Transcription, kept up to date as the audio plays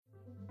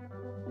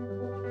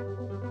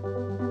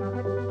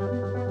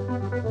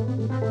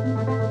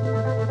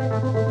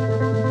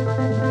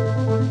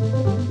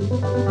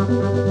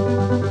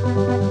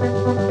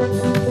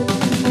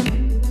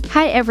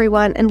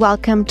everyone, and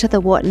welcome to the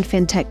Wharton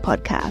FinTech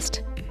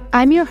podcast.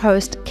 I'm your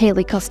host,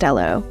 Kaylee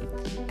Costello.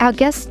 Our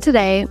guests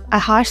today are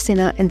Harsh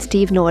Sinha and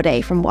Steve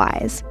Naudé from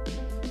Wise.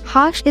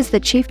 Harsh is the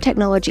Chief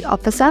Technology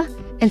Officer,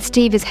 and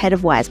Steve is head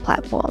of Wise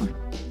Platform.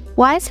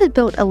 Wise has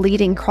built a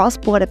leading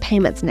cross-border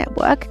payments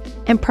network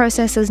and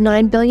processes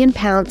 £9 billion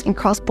in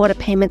cross-border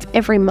payments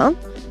every month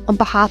on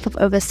behalf of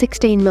over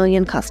 16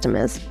 million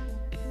customers.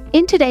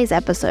 In today's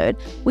episode,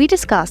 we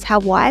discuss how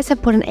Wise have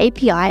put an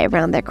API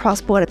around their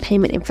cross-border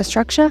payment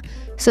infrastructure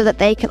so that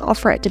they can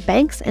offer it to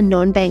banks and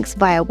non-banks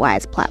via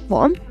Wise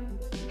Platform,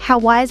 how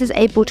Wise is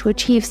able to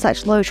achieve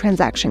such low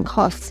transaction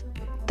costs,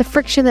 the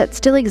friction that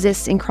still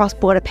exists in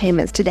cross-border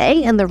payments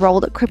today and the role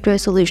that crypto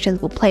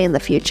solutions will play in the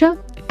future,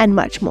 and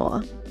much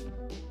more.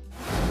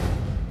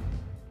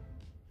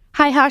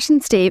 Hi, Harsh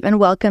and Steve, and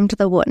welcome to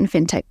the Wharton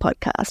FinTech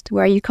podcast.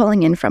 Where are you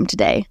calling in from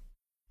today?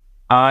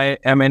 I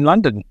am in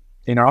London,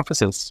 in our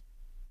offices.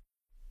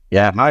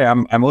 Yeah, hi,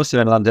 I'm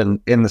also in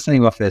London, in the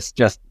same office,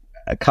 just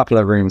a couple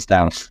of rooms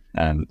down.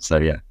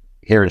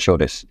 Here in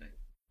Shoreditch.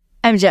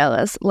 I'm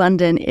jealous.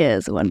 London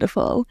is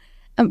wonderful.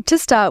 To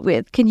start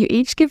with, can you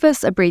each give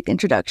us a brief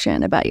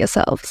introduction about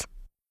yourselves?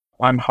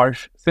 I'm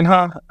Harsh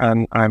Sinha,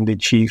 and I'm the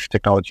Chief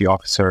Technology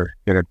Officer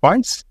here at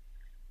Wise.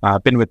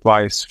 I've been with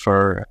Wise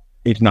for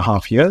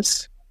 8.5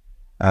 years.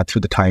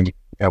 Through the time,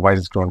 Wise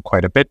has grown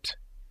quite a bit.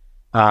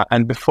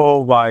 And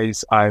before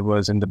Wise, I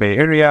was in the Bay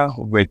Area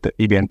with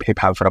eBay and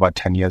PayPal for about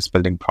 10 years,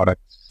 building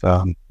products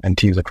and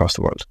teams across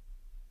the world.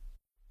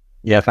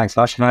 Yeah, thanks,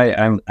 Harsh. Hi,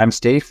 I'm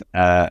Steve.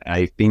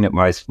 I've been at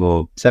Wise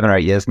for 7 or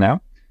 8 years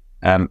now,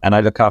 and I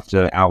look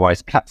after our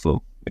Wise Platform,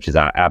 which is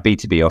our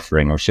B2B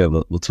offering. I'm sure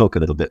we'll talk a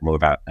little bit more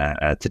about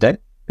today.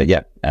 But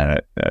yeah,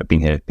 been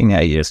here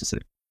 8 years or so.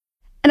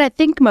 And I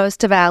think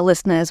most of our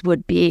listeners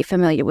would be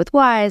familiar with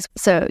Wise.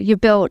 So you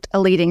built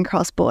a leading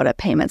cross-border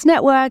payments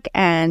network,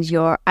 and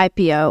your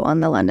IPO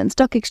on the London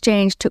Stock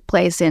Exchange took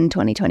place in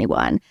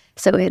 2021.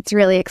 So it's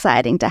really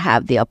exciting to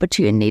have the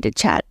opportunity to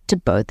chat to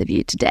both of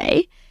you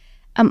today.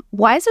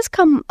 Wise has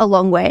come a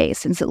long way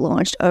since it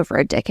launched over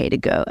a decade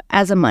ago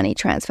as a money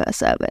transfer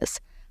service.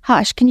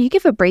 Harsh, can you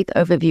give a brief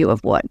overview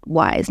of what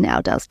Wise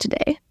now does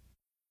today?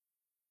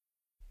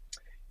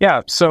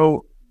 Yeah,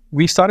 so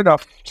we started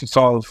off to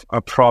solve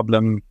a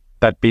problem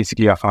that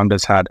basically our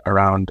founders had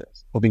around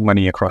moving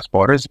money across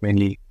borders,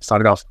 mainly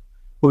started off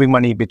moving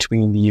money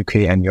between the UK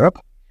and Europe.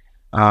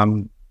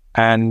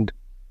 And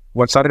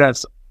what started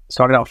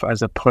off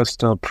as a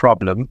personal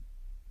problem,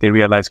 they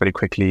realized very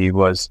quickly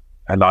was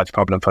a large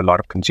problem for a lot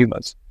of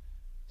consumers.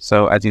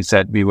 So as you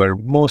said, we were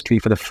mostly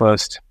for the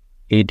first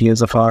 8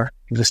 years of our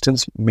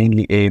existence,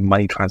 mainly a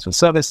money transfer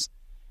service.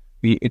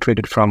 We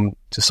iterated from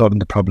to solving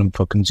the problem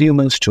for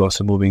consumers to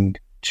also moving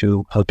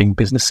to helping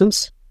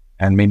businesses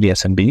and mainly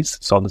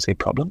SMBs solve the same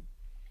problem.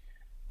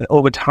 And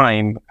over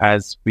time,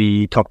 as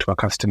we talked to our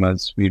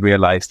customers, we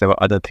realized there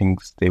were other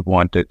things they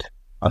wanted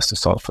us to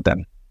solve for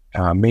them,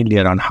 mainly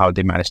around how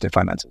they manage their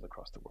finances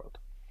across the world.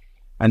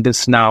 And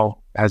this now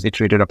has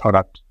iterated a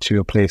product to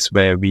a place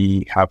where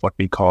we have what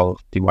we call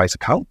the Wise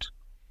account,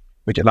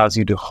 which allows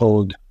you to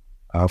hold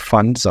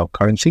funds or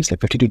currencies, like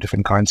 52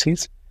 different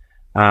currencies,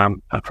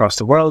 across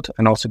the world,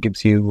 and also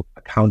gives you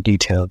account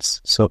details.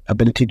 So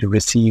ability to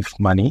receive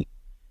money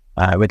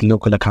with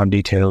local account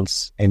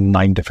details in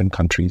 9 different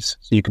countries.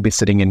 So you could be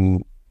sitting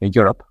in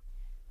Europe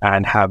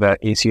and have a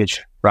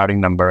ACH routing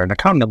number and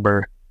account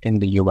number in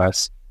the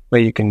US where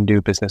you can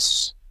do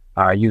business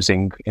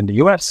using in the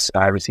US,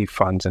 receive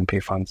funds and pay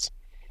funds.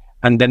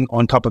 And then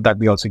on top of that,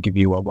 we also give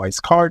you a Wise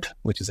card,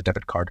 which is a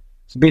debit card.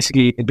 So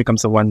basically, it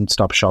becomes a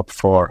one-stop shop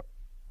for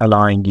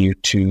allowing you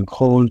to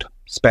hold,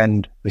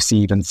 spend,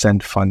 receive, and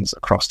send funds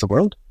across the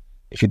world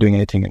if you're doing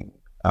anything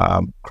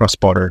in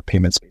cross-border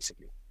payments,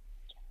 basically.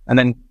 And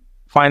then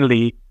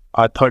finally,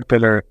 our third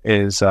pillar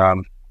is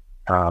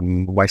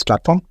Wise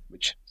Platform,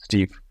 which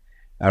Steve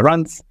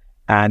runs.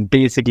 And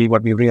basically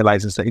what we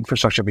realize is the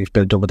infrastructure we've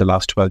built over the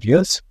last 12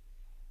 years,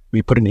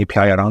 we put an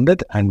API around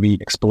it, and we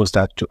expose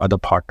that to other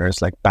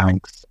partners like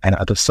banks and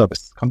other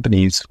service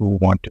companies who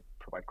want to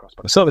provide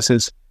cross-border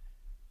services,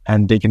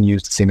 and they can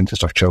use the same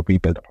infrastructure we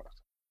built a product.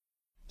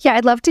 Yeah,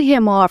 I'd love to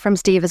hear more from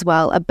Steve as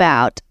well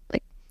about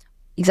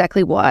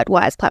exactly what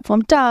Wise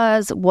Platform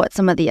does, what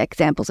some of the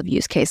examples of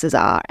use cases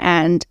are,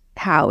 and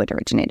how it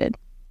originated.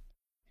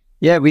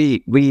 Yeah, we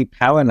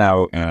power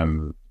now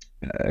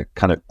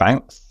kind of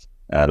banks,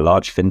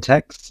 large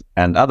fintechs,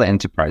 and other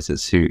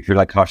enterprises who,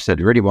 like Harsh said,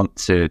 really want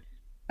to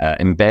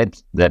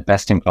embed their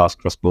best-in-class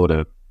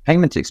cross-border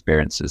payment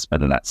experiences,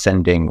 whether that's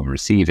sending or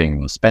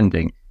receiving or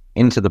spending,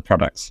 into the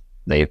products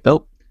they have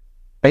built.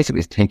 Basically,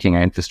 it's taking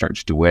our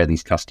infrastructure to where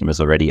these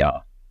customers already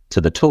are, to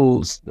the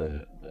tools,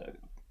 the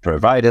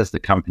providers, the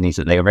companies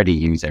that they already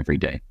use every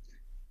day.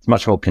 It's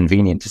much more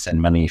convenient to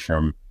send money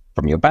from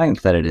your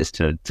bank than it is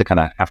to kind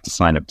of have to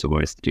sign up to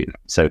Wise to do that.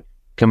 So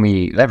can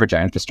we leverage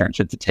our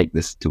infrastructure to take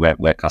this to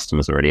where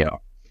customers already are?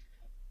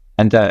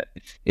 And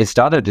it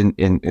started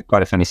in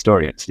quite a funny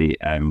story, actually.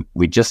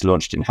 We just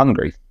launched in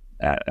Hungary,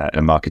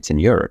 a market in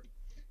Europe,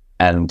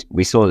 and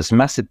we saw this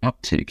massive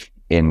uptick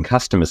in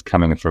customers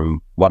coming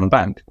from one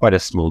bank, quite a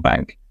small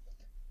bank.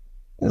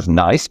 It was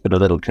nice, but a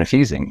little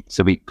confusing.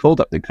 So we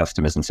called up the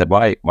customers and said,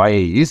 why are you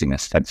using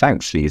us? Said,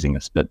 thanks for using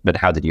us, but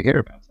how did you hear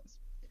about us?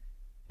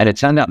 And it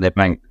turned out their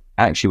bank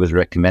actually was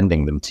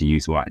recommending them to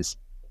use Wise.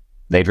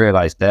 They'd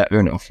realized their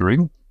own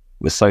offering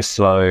was so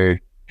slow,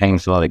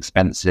 painful,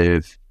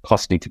 expensive,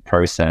 costly to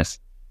process.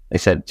 They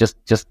said,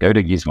 just go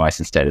to use Wise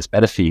instead. It's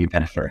better for you,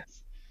 better for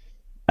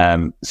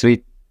us. So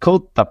we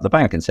called up the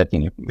bank and said,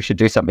 we should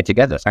do something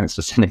together. Thanks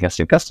for sending us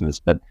your customers.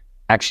 But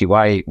actually,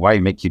 why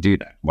make you do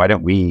that? Why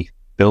don't we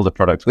build a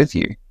product with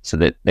you so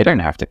that they don't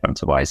have to come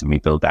to Wise, and we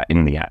build that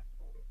in the app?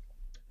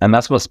 And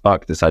that's what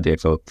sparked this idea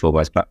for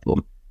Wise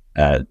Platform,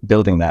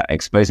 building that,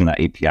 exposing that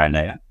API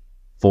layer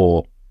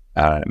for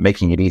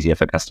making it easier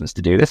for customers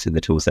to do this in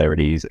the tools they're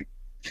already using.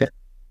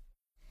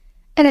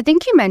 And I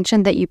think you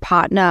mentioned that you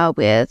partner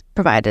with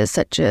providers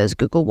such as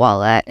Google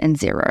Wallet and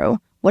Xero.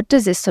 What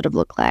does this sort of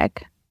look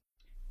like?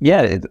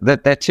 Yeah,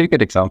 they're two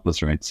good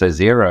examples, right? So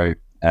Xero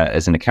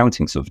is an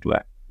accounting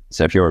software.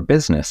 So if you're a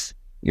business,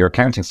 your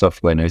accounting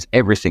software knows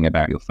everything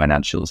about your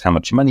financials, how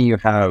much money you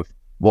have,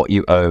 what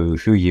you owe,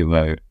 who you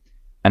owe.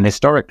 And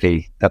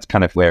historically, that's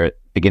kind of where it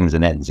begins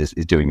and ends, is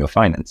doing your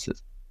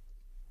finances.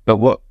 But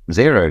what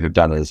Xero have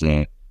done is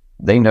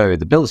they know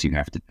the bills you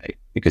have to pay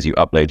because you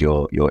upload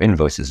your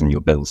invoices and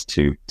your bills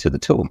to the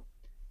tool.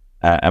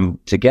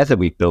 And together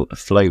we've built a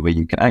flow where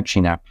you can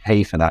actually now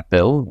pay for that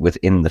bill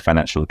within the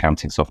financial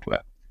accounting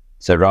software.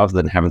 So rather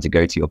than having to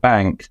go to your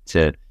bank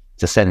to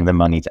send the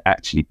money to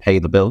actually pay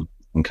the bill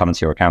and come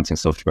into your accounting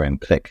software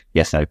and click,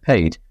 yes, I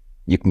paid,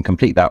 you can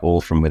complete that all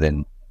from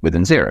within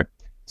Xero.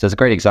 So it's a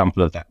great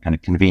example of that kind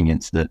of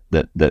convenience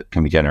that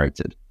can be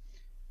generated.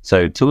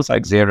 So tools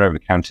like Xero,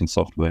 accounting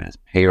software,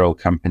 payroll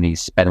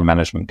companies, spend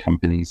management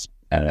companies,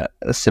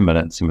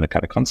 similar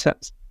kind of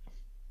concepts.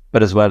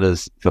 But as well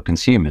as for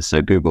consumers,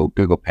 so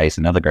Google Pay is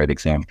another great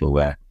example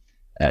where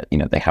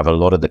they have a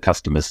lot of the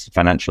customers'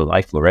 financial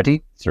life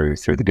already through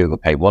the Google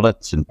Pay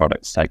wallets and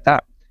products like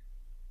that.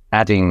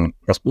 Adding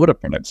cross-border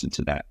products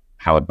into that,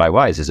 powered by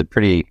Wise, is a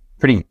pretty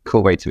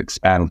cool way to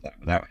expand that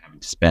without having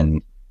to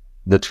spend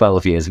the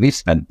 12 years we've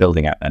spent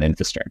building out that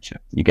infrastructure.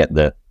 You get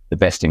the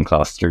best in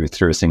class through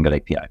a single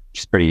API, which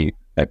is pretty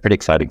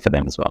exciting for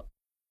them as well.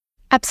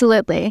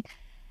 Absolutely.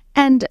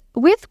 And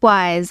with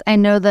Wise, I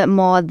know that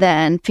more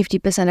than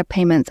 50% of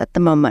payments at the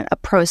moment are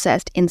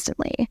processed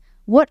instantly.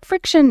 What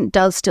friction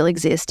does still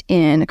exist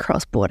in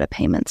cross-border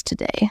payments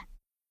today?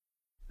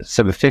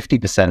 So with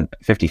 50%,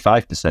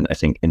 55%, I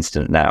think,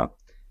 instant now.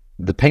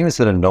 The payments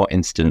that are not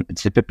instant are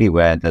typically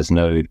where there's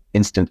no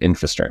instant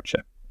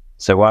infrastructure.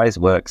 So Wise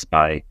works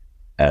by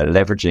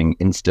leveraging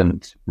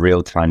instant,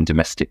 real-time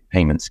domestic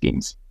payment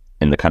schemes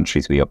in the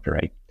countries we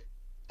operate.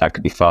 That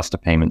could be faster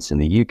payments in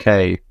the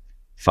UK,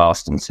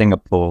 Fast in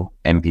Singapore,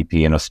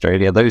 MPP in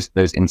Australia, those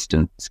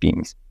instant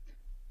schemes.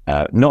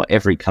 Not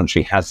every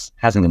country has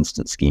an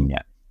instant scheme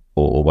yet,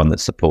 or one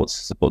that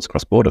supports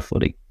cross-border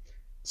fully.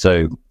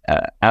 So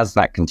as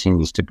that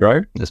continues to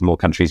grow, as more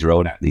countries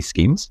roll out these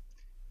schemes,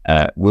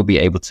 we'll be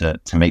able to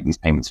make these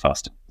payments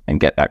faster and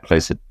get that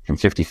closer from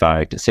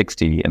 55 to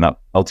 60 and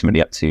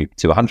ultimately up to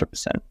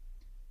 100%.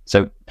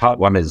 So part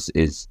one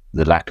is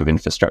the lack of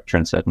infrastructure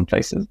in certain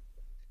places.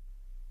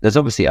 There's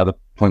obviously other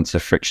points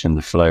of friction in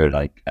the flow,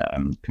 like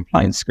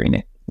compliance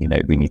screening.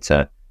 We need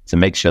to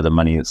make sure the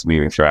money that's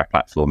moving through our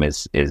platform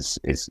is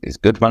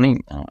good money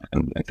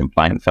and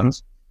compliant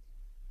funds.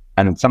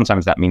 And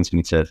sometimes that means we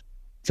need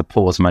to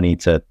pause money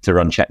to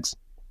run checks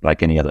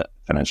like any other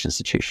financial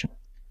institution.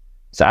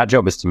 So our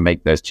job is to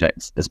make those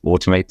checks as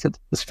automated,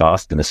 as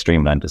fast, and as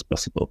streamlined as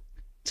possible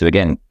to,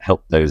 again,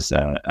 help those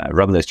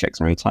run those checks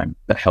in real time,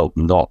 but help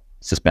not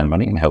suspend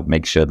money and help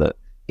make sure that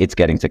it's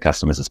getting to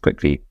customers as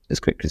quickly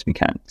as we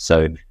can.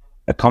 So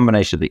a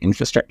combination of the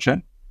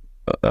infrastructure,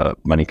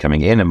 money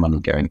coming in and money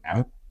going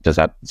out, does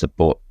that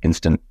support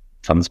instant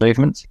funds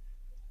movements,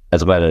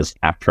 as well as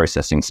our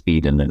processing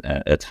speed and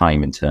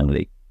time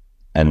internally.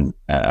 And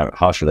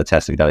Harsh will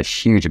attest, we've done a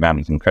huge amount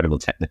of incredible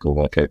technical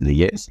work over the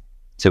years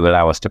to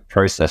allow us to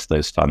process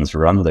those funds,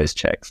 run those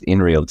checks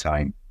in real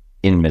time,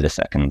 in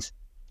milliseconds,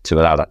 to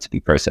allow that to be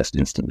processed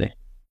instantly.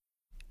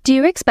 Do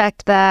you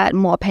expect that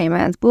more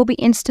payments will be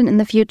instant in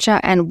the future,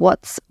 and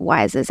what's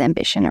Wise's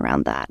ambition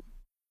around that?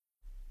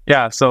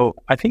 Yeah, so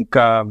I think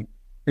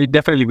we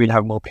definitely will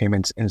have more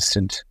payments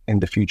instant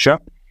in the future.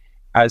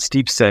 As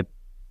Steve said,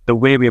 the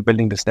way we are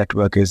building this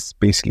network is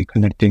basically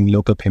connecting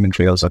local payment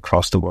rails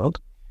across the world.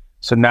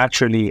 So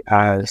naturally,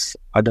 as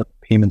other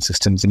payment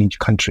systems in each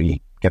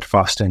country get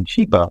faster and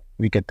cheaper,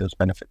 we get those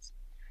benefits.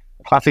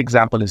 A classic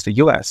example is the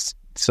US.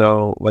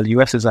 So while the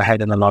US is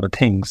ahead in a lot of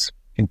things,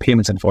 in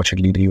payments,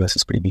 unfortunately, the US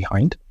is pretty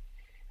behind.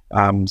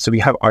 So we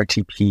have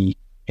RTP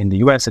in the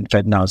US, and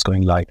Fed now is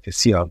going live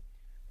this year.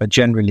 But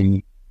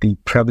generally, the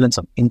prevalence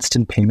of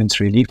instant payments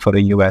really for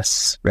a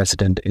US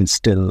resident is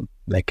still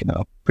like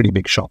a pretty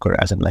big shocker,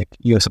 as in like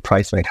you're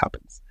surprised when it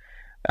happens.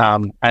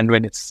 And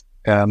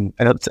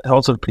it's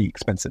also pretty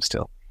expensive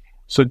still.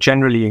 So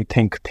generally, I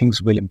think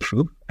things will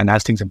improve. And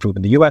as things improve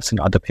in the US and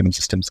other payment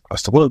systems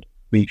across the world,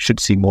 we should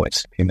see more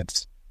instant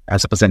payments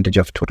as a percentage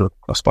of total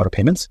cross-border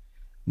payments.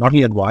 Not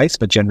only advice,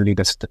 but generally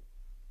that's the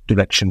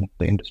direction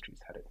the industry is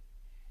headed.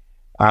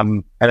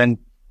 And then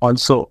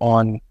also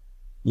on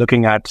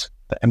looking at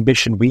the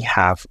ambition we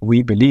have,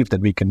 we believe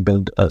that we can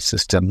build a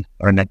system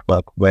or a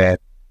network where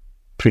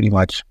pretty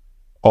much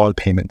all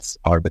payments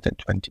are within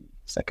 20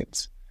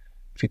 seconds.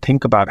 If you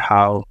think about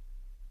how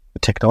the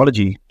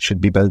technology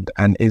should be built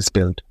and is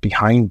built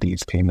behind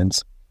these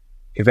payments,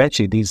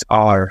 eventually these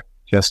are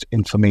just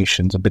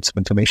information, so bits of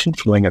information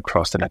flowing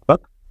across the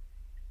network.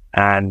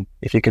 And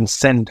if you can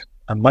send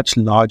a much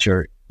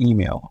larger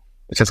email,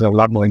 which has a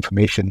lot more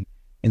information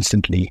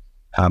instantly,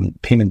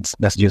 payments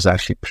messages are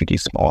actually pretty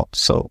small.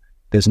 So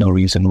there's no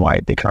reason why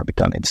they cannot be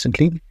done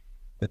instantly.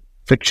 The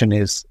friction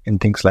is in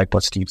things like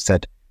what Steve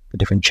said, the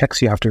different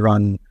checks you have to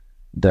run,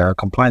 the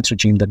compliance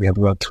regime that we have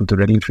to work through, the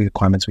regulatory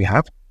requirements we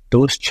have.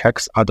 Those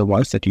checks are the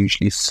ones that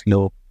usually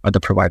slow other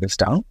providers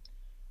down,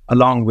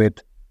 along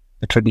with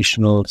the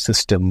traditional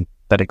system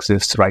that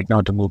exists right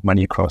now to move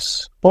money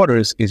across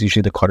borders is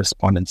usually the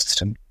correspondence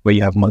system, where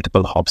you have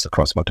multiple hubs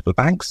across multiple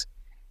banks.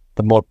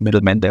 The more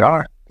middlemen there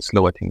are, the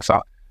slower things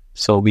are.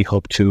 So we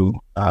hope to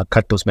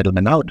cut those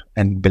middlemen out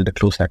and build a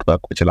closed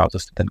network, which allows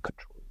us to then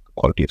control the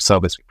quality of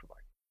service we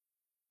provide.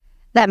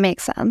 That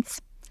makes sense.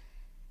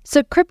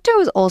 So crypto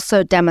has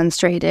also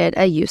demonstrated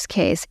a use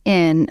case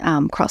in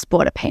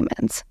cross-border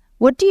payments.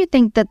 What do you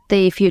think that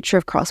the future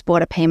of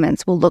cross-border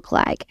payments will look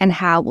like, and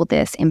how will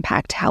this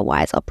impact how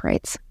Wise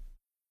operates?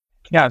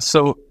 Yeah,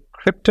 so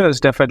crypto is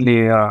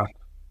definitely an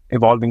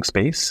evolving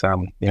space.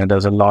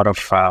 There's a lot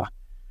of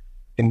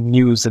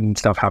news and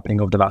stuff happening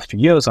over the last few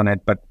years on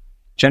it, but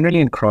generally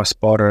in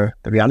cross-border,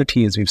 the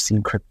reality is we've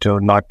seen crypto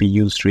not be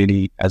used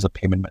really as a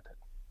payment method,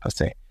 per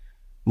se.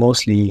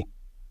 Mostly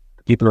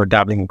people who are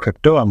dabbling in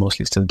crypto are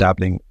mostly still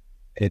dabbling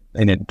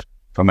in it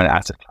from an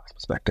asset class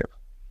perspective.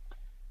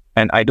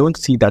 And I don't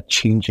see that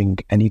changing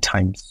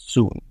anytime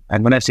soon.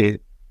 And when I say,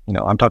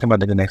 I'm talking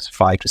about the next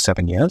 5 to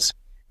 7 years.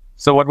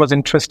 So what was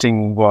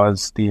interesting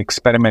was the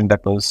experiment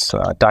that was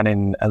done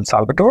in El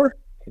Salvador.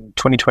 In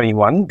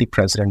 2021, the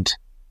president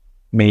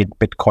made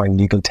Bitcoin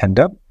legal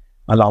tender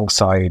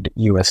alongside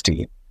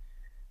USD.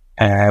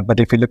 But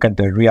if you look at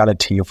the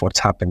reality of what's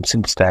happened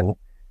since then,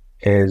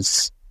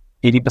 is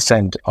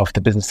 80% of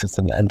the businesses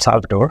in El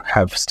Salvador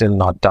have still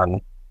not done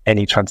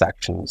any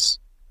transactions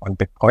on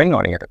Bitcoin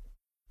or any other.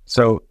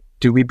 So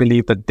do we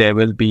believe that there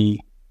will be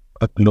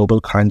a global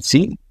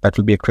currency that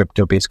will be a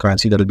crypto-based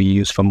currency that will be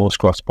used for most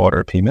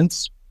cross-border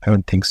payments? I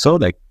don't think so.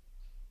 Like,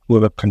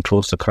 whoever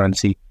controls the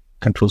currency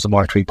controls the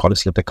monetary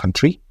policy of the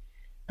country,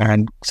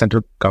 and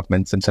central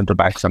governments and central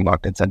banks are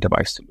not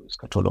incentivized to lose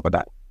control over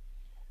that.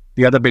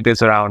 The other bit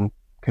is around,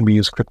 can we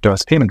use crypto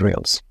as payment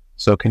rails?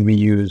 So can we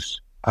use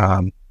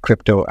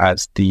crypto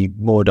as the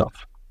mode of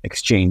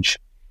exchange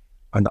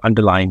on the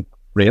underlying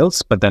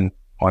rails, but then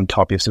on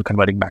top, you're still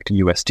converting back to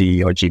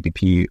USD or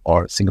GBP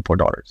or Singapore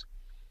dollars.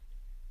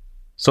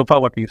 So far,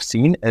 what we've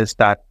seen is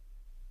that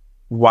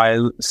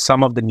while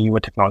some of the newer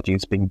technology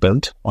is being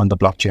built on the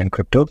blockchain and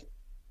crypto,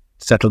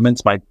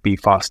 settlements might be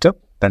faster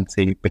than,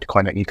 say,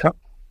 Bitcoin or Ether.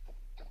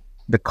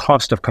 The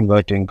cost of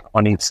converting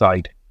on each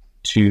side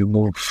to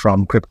move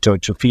from crypto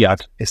to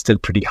fiat is still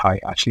pretty high,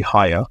 actually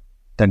higher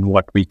than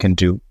what we can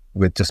do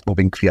with just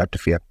moving fiat to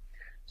fiat.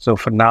 So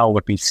for now,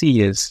 what we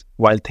see is,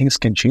 while things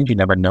can change, you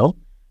never know.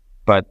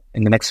 But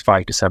in the next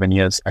 5 to 7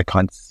 years, I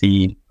can't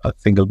see a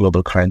single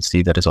global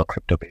currency that is all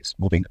crypto-based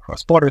moving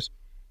across borders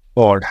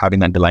or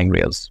having underlying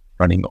rails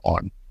running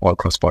on all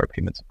cross-border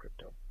payments of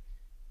crypto.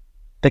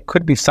 There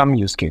could be some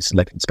use cases,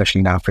 like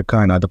especially in Africa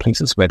and other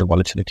places where the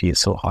volatility is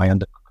so high on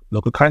the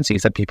local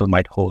currencies that people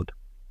might hold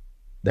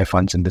their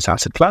funds in this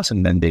asset class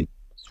and then they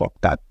swap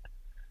that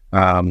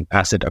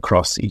asset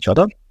across each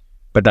other.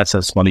 But that's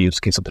a smaller use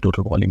case of the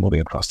total volume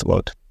moving across the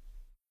world.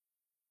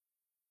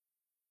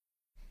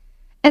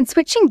 And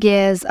switching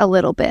gears a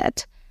little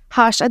bit,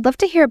 Harsh, I'd love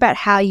to hear about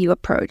how you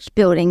approach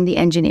building the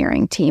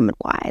engineering team at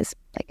Wise.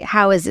 Like,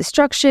 how is this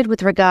structured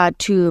with regard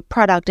to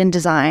product and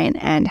design,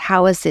 and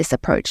how has this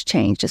approach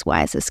changed as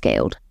Wise has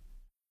scaled?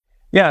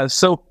 Yeah,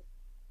 so,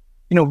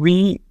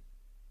 we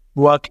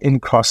work in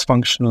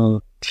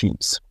cross-functional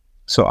teams.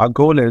 So our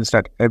goal is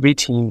that every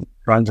team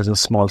runs as a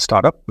small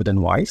startup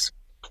within Wise,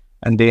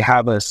 and they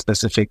have a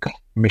specific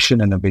mission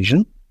and a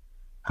vision,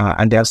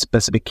 and they have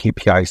specific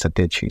KPIs that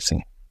they're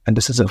chasing. And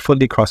this is a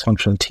fully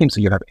cross-functional team. So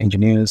you have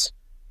engineers,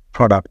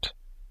 product,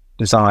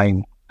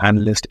 design,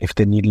 analyst. If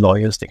they need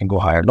lawyers, they can go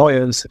hire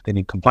lawyers. If they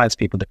need compliance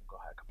people, they can go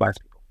hire compliance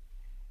people.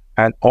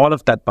 And all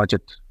of that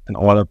budget and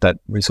all of that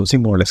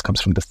resourcing more or less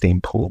comes from the same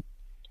pool.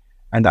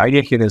 And the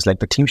idea here is like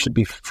the team should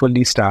be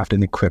fully staffed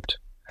and equipped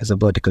as a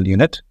vertical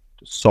unit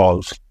to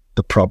solve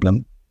the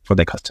problem for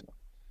their customer.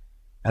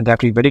 And they have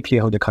to be very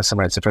clear who the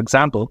customer is. So for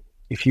example,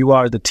 if you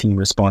are the team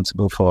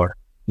responsible for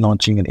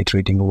launching and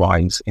iterating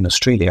Wise in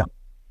Australia,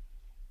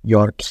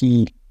 your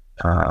key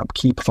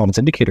performance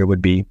indicator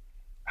would be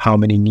how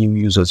many new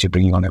users you're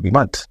bringing on every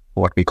month,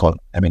 what we call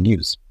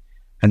MNUs.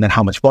 And then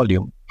how much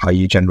volume are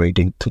you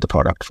generating to the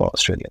product for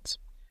Australians?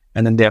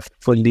 And then they're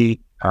fully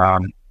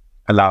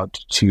allowed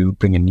to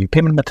bring in new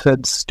payment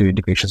methods, do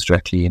integrations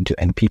directly into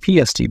NPP,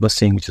 as Steve was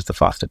saying, which is the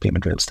faster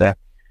payment rails there.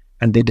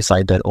 And they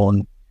decide their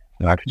own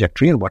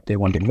trajectory and what they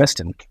want to invest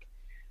in.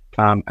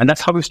 And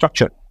that's how we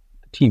structured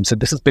the team. So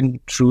this has been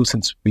true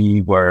since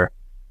we were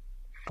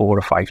 4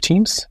 or 5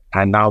 teams.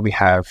 And now we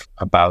have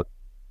about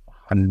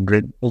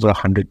over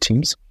 100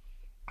 teams.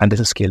 And this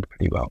has scaled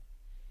pretty well.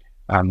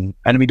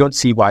 And we don't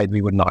see why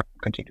we would not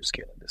continue to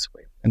scale in this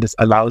way. And this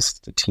allows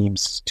the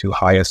teams to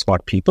hire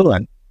smart people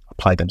and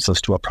apply themselves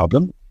to a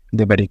problem.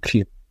 They're very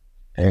clear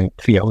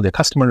who their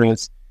customer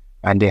is,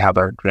 and they have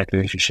a direct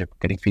relationship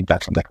getting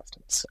feedback from their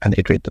customers, and they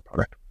iterate the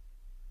product.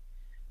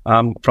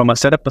 From a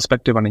setup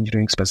perspective on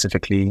engineering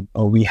specifically,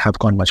 we have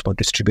gone much more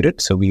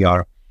distributed. So we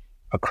are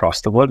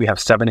across the world. We have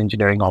 7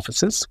 engineering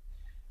offices.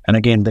 And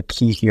again, the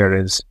key here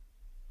is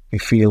we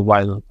feel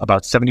while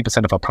about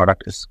 70% of our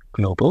product is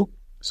global,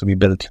 so we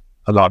built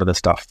a lot of the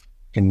stuff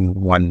in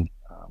one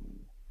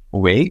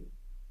way,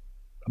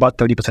 about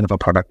 30% of our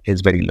product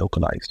is very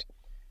localized.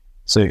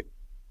 So,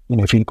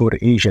 if you go to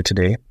Asia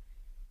today,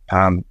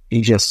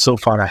 Asia is so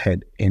far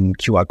ahead in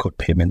QR code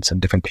payments and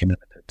different payment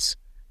methods.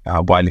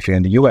 While if you're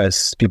in the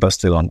US, people are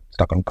still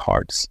stuck on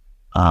cards.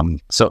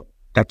 So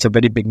that's a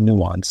very big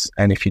nuance.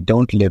 And if you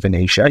don't live in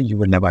Asia, you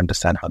will never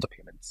understand how the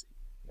payments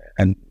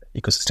and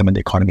ecosystem and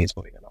the economy is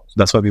moving along. So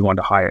that's why we want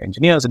to hire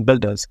engineers and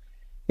builders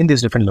in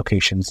these different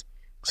locations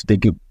so they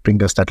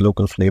bring us that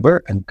local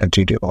flavor and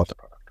continue to evolve the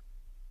product.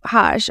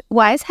 Harsh,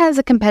 Wise has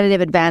a competitive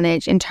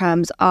advantage in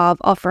terms of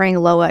offering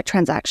lower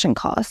transaction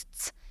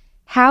costs.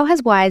 How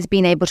has Wise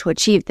been able to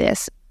achieve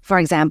this? For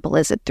example,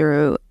 is it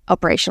through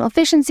operational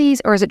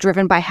efficiencies, or is it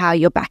driven by how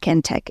your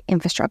back-end tech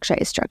infrastructure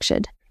is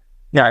structured?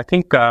 Yeah, I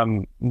think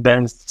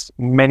there's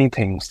many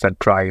things that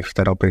drive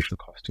that operational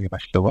cost to be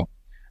much lower.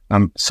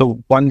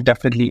 So one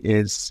definitely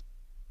is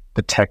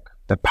the tech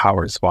that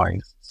powers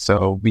Wise.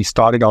 So we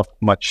started off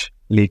much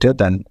later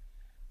than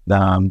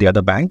the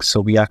other banks.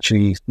 So we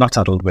actually not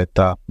settled with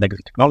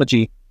legacy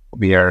technology.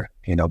 We are,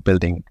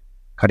 building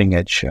cutting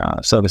edge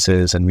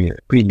services, and we're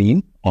pretty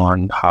lean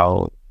on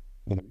how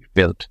we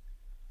built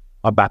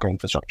our backend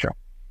infrastructure.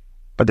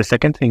 But the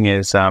second thing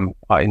is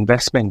our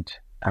investment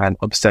and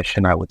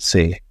obsession, I would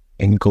say,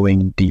 in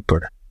going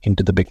deeper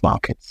into the big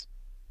markets.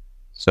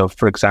 So,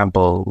 for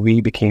example, we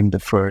became the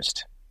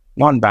first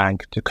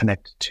non-bank to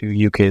connect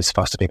to UK's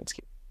faster payment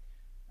scheme.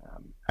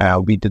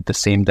 We did the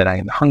same that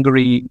in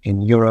Hungary,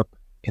 in Europe,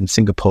 in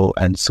Singapore,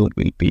 and soon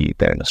we'll be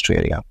there in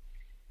Australia.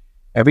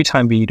 Every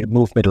time we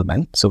remove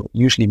middlemen, so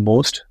usually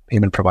most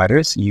payment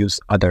providers use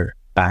other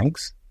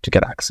banks to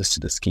get access to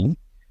the scheme.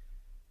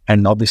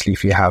 And obviously,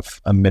 if you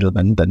have a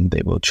middleman, then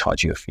they will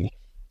charge you a fee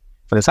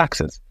for this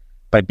access.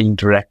 By being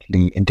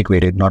directly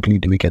integrated, not only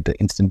do we get the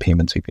instant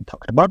payments we've been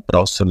talking about, but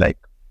also like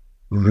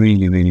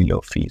really, really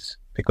low fees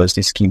because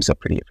these schemes are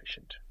pretty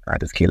efficient at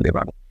the scale they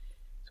run.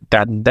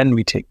 So then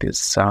we take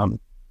this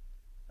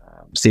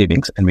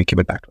savings and we give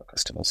it back to our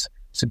customers.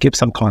 So give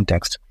some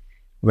context.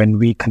 When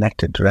we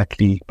connected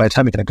directly, by the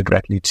time we connected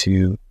directly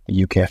to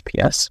the UK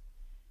FPS,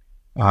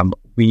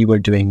 we were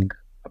doing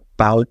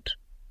about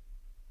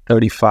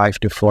 35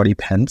 to 40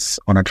 pence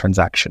on a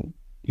transaction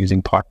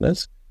using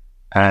partners.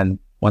 And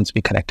once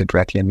we connected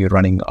directly and we were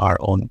running our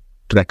own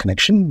direct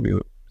connection, we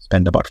would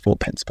spend about 4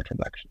 pence per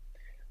transaction.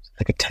 So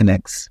like a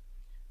 10x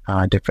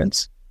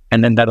difference.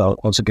 And then that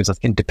also gives us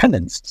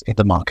independence in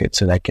the market.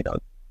 So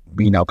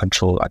we now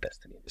control our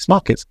destiny in these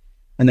markets.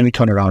 And then we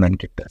turn around and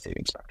give that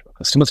savings back to our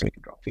customers and we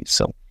can drop fees.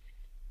 So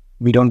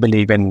we don't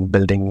believe in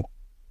building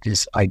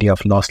this idea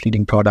of loss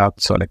leading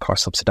products or like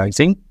cross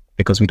subsidizing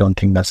because we don't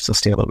think that's a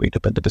sustainable way to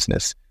build the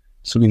business.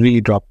 So we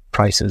really drop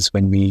prices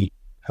when we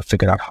have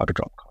figured out how to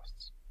drop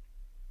costs.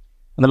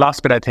 And the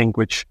last bit, I think,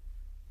 which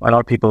a lot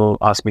of people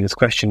ask me this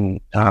question,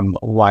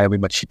 why are we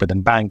much cheaper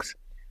than banks,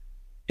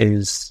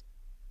 is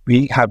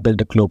we have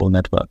built a global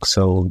network.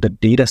 So the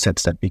data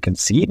sets that we can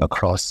see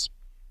across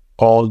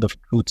all the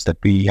routes that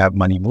we have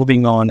money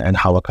moving on and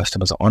how our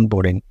customers are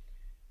onboarding,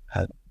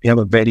 we have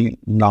a very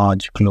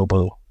large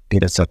global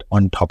data set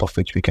on top of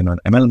which we can run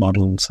ML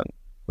models, and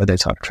whether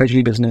it's our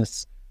treasury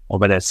business or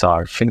whether it's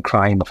our fin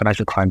crime or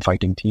financial crime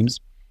fighting teams,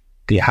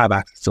 they have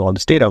access to all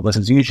this data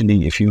versus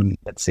usually if you,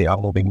 let's say, are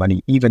moving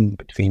money even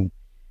between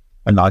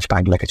a large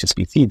bank like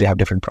HSBC, they have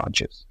different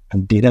branches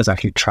and data is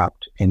actually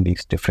trapped in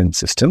these different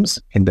systems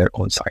in their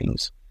own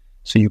silos.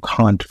 So you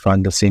can't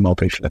run the same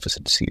operational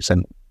efficiencies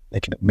and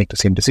make the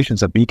same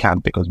decisions that we can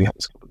because we have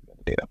this global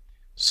data.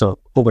 So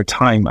over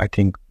time, I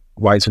think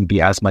Wise will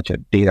be as much a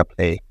data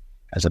play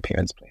as a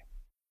payments play.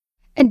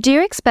 And do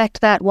you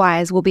expect that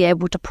Wise will be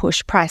able to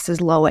push prices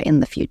lower in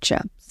the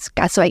future?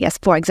 So I guess,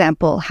 for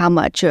example, how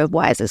much of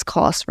Wise's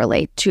costs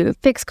relate to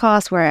fixed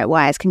costs where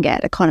Wise can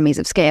get economies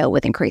of scale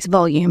with increased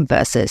volume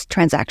versus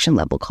transaction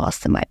level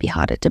costs that might be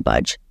harder to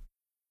budge?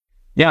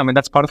 Yeah, I mean,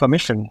 that's part of our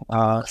mission.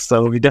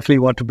 So we definitely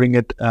want to bring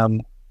it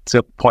to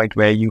a point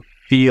where you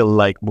feel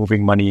like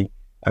moving money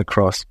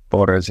across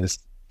borders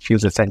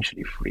feels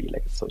essentially free,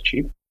 like it's so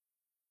cheap.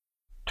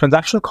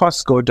 Transactional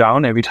costs go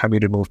down every time we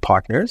remove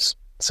partners.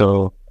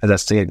 So as I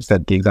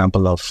said, the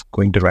example of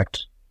going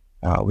direct,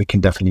 we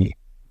can definitely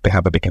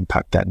have a big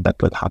impact, then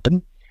that will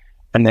happen.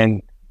 And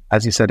then,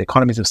 as you said,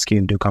 economies of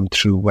scale do come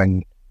through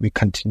when we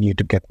continue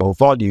to get more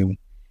volume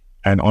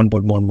and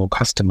onboard more and more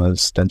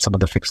customers. Then some of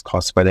the fixed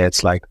costs, whether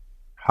it's like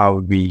how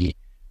we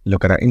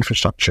look at our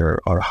infrastructure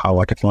or how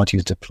our technology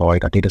is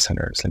deployed, our data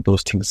centers, and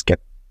those things get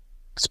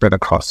spread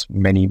across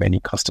many, many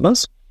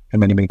customers and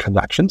many, many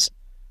transactions.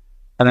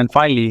 And then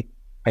finally,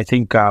 I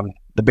think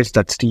the bits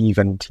that Steve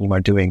and team are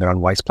doing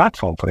around Wise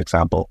Platform, for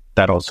example,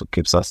 that also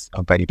gives us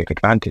a very big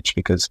advantage,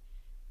 because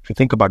if you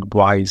think about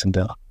Wise and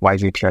the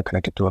Wise API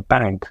connected to a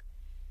bank,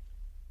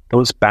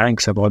 those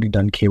banks have already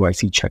done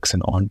KYC checks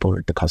and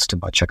onboarded the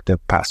customer, check their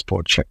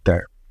passport, check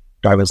their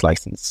driver's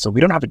license. So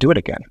we don't have to do it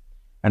again.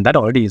 And that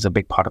already is a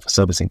big part of a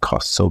servicing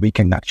cost. So we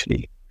can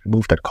actually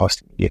remove that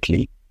cost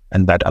immediately.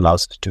 And that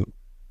allows us to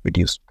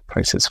reduce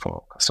prices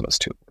for customers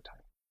too.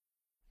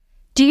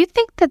 Do you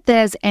think that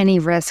there's any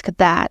risk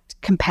that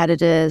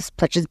competitors,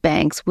 such as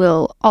banks,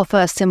 will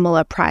offer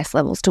similar price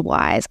levels to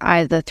Wise,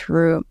 either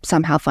through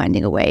somehow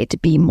finding a way to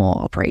be more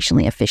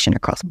operationally efficient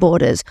across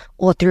borders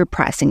or through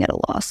pricing at a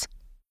loss?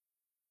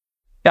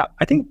 Yeah,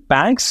 I think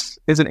banks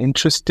is an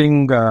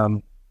interesting,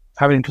 have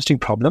an interesting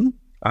problem.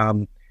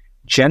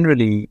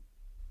 Generally,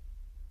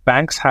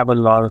 banks have a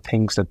lot of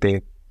things that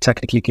they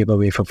technically give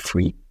away for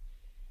free,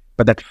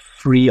 but that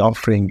free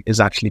offering is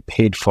actually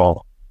paid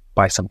for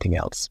by something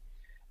else.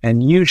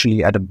 And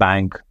usually at a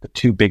bank, the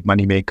two big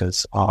money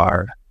makers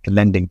are the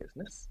lending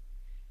business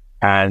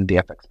and the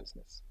FX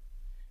business.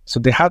 So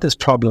they have this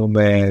problem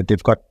where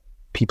they've got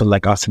people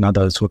like us and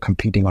others who are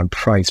competing on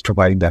price,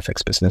 providing the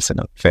FX business in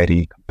a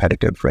very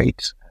competitive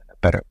rate, a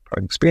better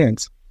product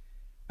experience.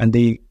 And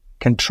they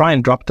can try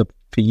and drop the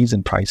fees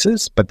and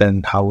prices, but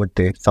then how would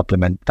they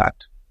supplement that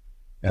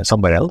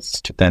somewhere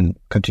else to then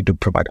continue to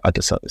provide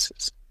other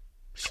services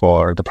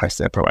for the price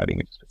they're providing,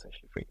 which is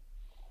essentially free?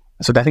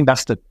 So I think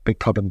that's the big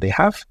problem they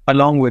have,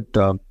 along with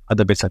the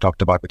other bits I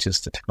talked about, which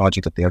is the technology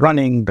that they're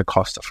running, the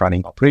cost of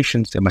running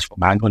operations. They're much more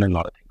manual and a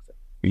lot of things that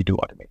we do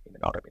automate in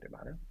an automated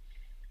manner.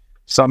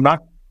 So I'm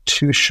not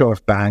too sure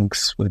if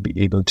banks will be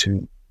able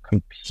to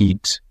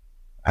compete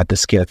at the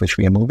scale at which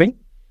we are moving.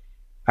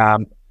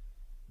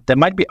 There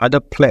might be other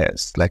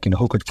players, like,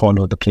 who could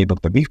follow the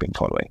playbook that we've been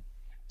following.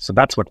 So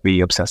that's what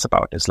we obsess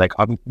about, is like,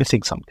 are we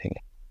missing something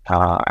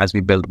as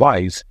we build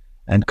Wise?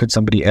 And could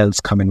somebody else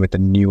come in with a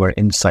newer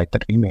insight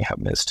that we may have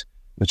missed,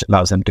 which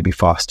allows them to be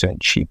faster and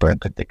cheaper, and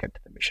could they get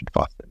to the mission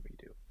faster than we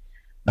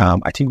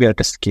do? I think we're at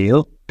a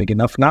scale big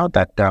enough now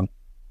that,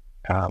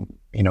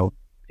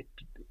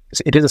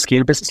 it is a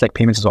scale business. Like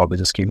payments is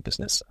always a scale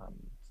business.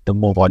 The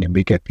more volume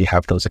we get, we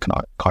have those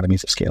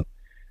economies of scale.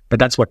 But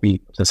that's what we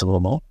obsess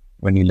over more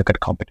when we look at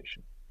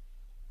competition.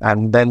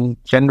 And then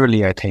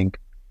generally, I think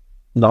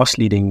loss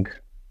leading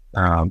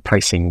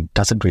pricing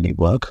doesn't really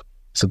work.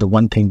 So the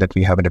one thing that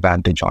we have an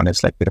advantage on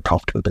is like we're a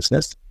profitable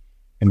business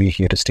and we're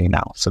here to stay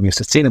now. So we're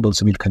sustainable.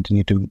 So we'll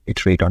continue to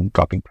iterate on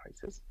dropping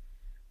prices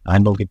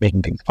and we'll keep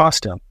making things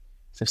faster.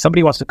 So if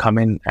somebody wants to come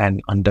in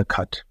and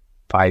undercut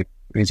by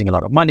raising a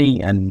lot of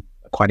money and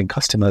acquiring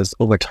customers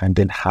over time,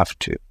 they'll have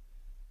to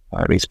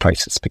raise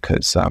prices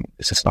because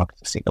this is not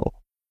sustainable.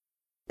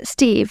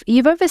 Steve,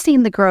 you've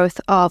overseen the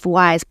growth of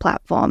Wise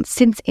Platform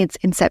since its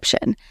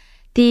inception.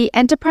 The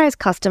enterprise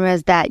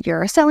customers that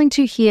you're selling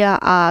to here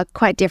are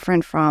quite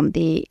different from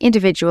the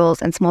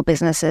individuals and small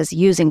businesses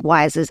using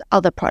Wise's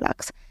other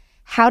products.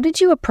 How did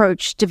you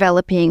approach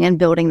developing and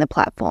building the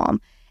platform?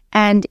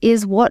 And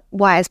is what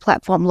Wise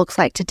Platform looks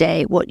like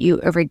today what you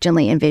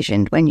originally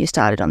envisioned when you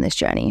started on this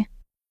journey?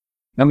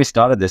 When we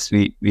started this,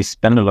 we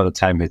spent a lot of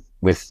time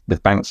with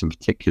banks in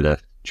particular,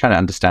 trying to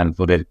understand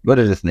what it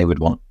is they would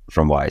want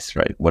from Wise,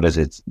 right? What is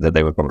it that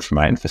they would want from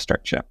our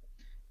infrastructure?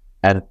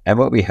 And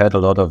what we heard a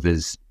lot of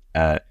is,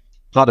 part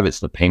of it's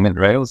the payment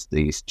rails,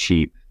 these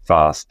cheap,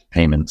 fast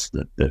payments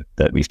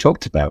that we've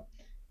talked about.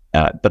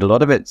 But a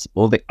lot of it's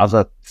all the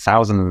other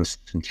thousands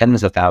and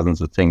tens of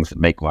thousands of things that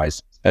make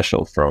Wise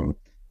special, from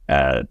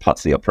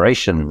parts of the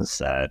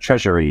operations,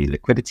 treasury,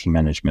 liquidity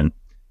management,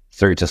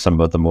 through to some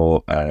of the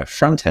more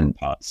front-end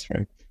parts,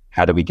 right?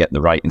 How do we get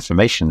the right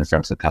information in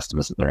front of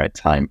customers at the right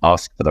time,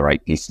 ask for the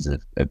right pieces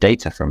of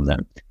data from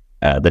them,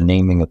 the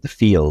naming of the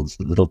fields,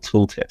 the little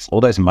tooltips,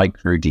 all those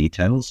micro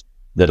details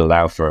that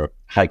allow for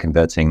high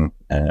converting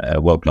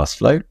world-class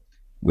flow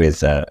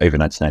with over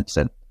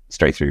 99%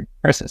 straight through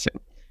processing.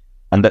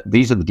 And that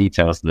these are the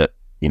details that,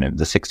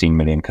 the 16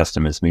 million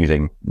customers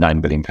moving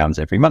 £9 billion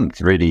every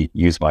month really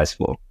use Wise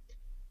for.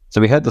 So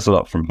we heard this a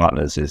lot from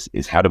partners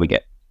is how do we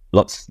get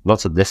lots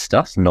of this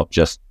stuff, not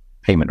just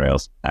payment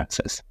rails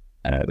access,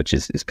 which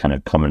is kind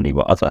of commonly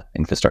what other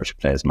infrastructure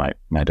players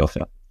might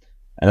offer.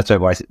 And that's why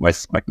Wise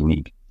is quite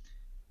unique.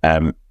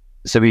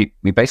 So we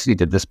basically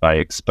did this by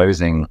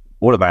exposing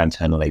all of our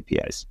internal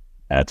APIs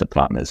to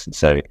partners.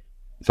 So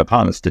for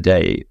partners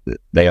today,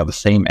 they are the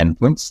same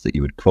endpoints that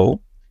you would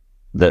call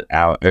that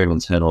our own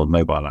internal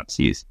mobile apps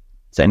use.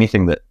 So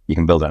anything that you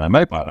can build on our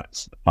mobile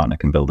apps, the partner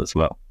can build as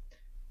well.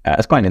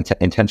 It's quite an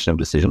intentional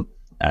decision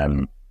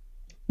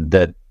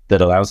that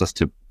allows us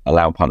to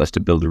allow partners to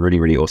build really,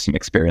 really awesome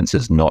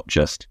experiences, not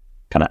just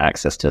kind of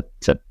access to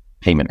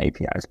payment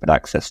APIs, but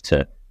access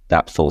to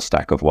that full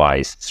stack of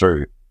Wise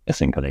through a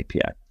single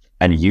API,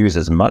 and use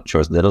as much or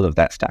as little of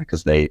that stack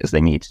as they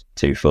need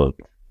to for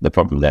the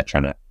problem they're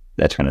trying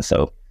to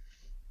solve.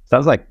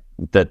 Sounds like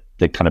the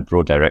kind of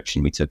broad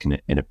direction we took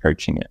in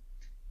approaching it.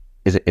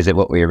 Is it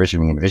what we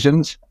originally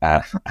envisioned?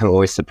 I'm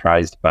always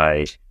surprised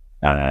by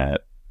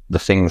the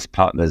things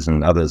partners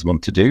and others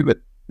want to do with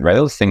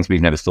Rails, things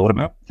we've never thought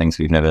about, things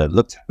we've never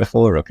looked at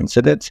before or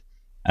considered,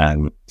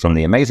 from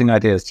the amazing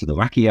ideas to the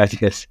wacky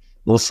ideas,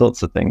 all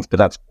sorts of things. But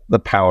that's the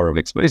power of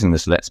exposing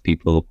this. Lets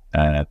people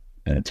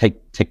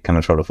take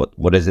control of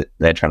what is it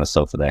they're trying to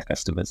solve for their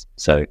customers.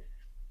 So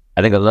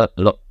I think a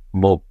lot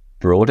more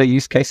broader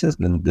use cases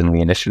than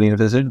we initially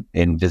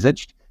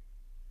envisaged.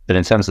 But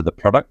in terms of the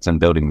product and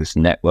building this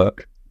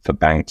network for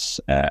banks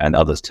and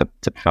others to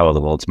power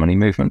the world's money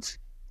movements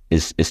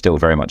is still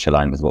very much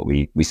aligned with what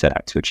we set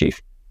out to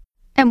achieve.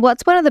 And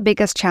what's one of the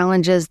biggest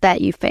challenges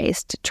that you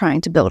faced trying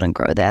to build and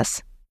grow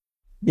this?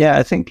 Yeah,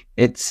 I think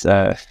it's,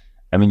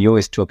 you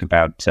always talk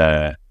about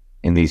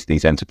in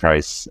these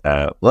enterprise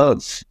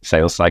worlds,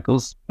 sales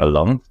cycles are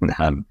long.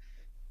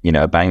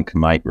 A bank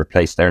might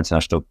replace their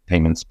international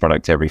payments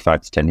product every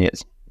 5 to 10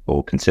 years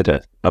or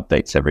consider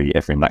updates every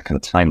in that kind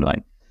of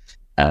timeline.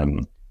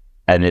 And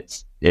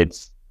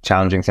it's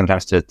challenging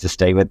sometimes to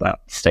stay with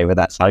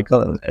that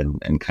cycle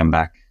and come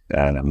back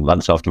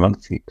month after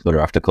month, quarter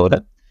after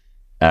quarter.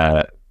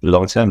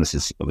 Long term, this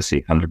is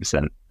obviously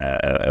 100%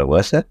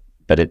 worth it,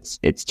 but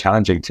it's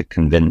challenging to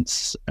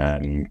convince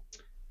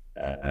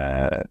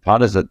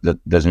partners that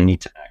there's a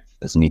need to act.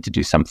 There's a need to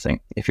do something.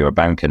 If you're a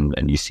bank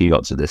and you see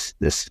lots of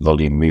this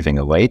volume moving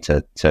away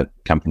to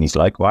companies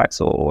like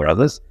Wise or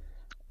others,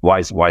 why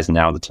is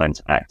now the time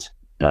to act,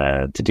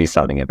 to do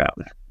something about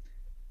that?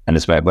 And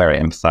it's where I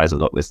emphasize a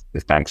lot with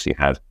banks who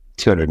have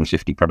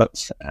 250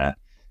 products.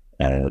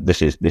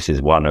 This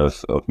is one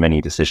of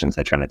many decisions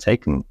they're trying to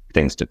take and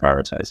things to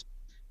prioritize.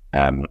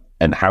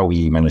 And how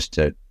we managed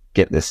to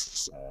get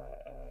this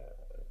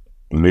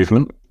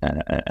movement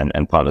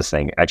and partners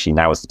saying, actually,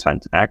 now is the time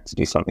to act, to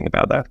do something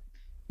about that,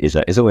 is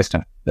always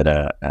tough. But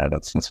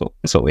that's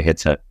what we're here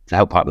to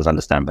help partners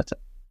understand better.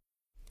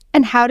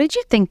 And how did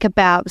you think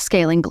about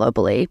scaling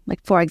globally? Like,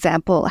 for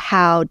example,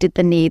 how did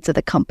the needs of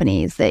the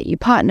companies that you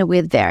partner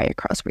with vary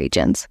across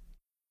regions?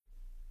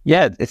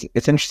 Yeah, it's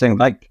interesting.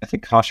 Like I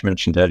think Harsh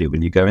mentioned earlier,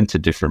 when you go into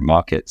different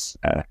markets,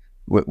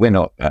 we're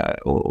not,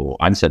 or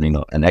I'm certainly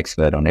not an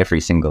expert on every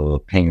single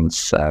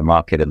payments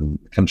market and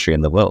country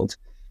in the world.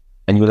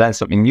 And you learn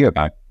something new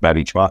about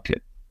each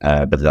market.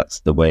 But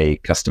that's the way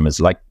customers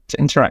like to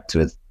interact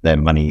with their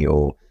money,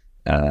 or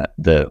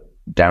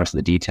down to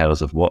the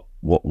details of what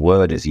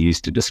word is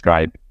used to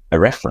describe a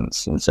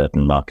reference in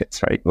certain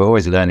markets, right? We're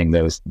always learning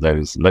those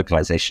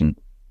localization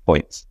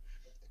points.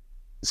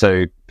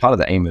 So part of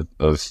the aim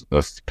of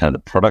kind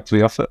of the product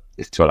we offer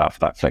is to allow for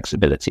that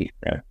flexibility.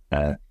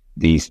 Right?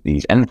 These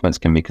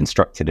endpoints can be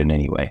constructed in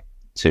any way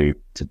to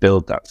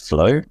build that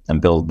flow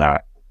and build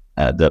that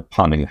the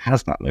partner who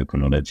has that local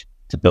knowledge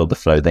to build the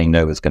flow they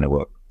know is going to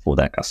work for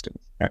their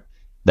customers. Right?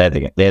 They're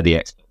the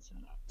experts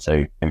in that.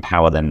 So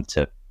empower them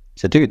to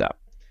do that.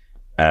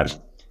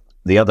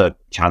 The other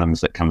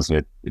challenge that comes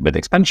with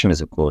expansion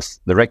is, of course,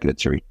 the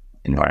regulatory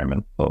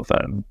environment of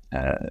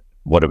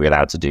what are we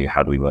allowed to do?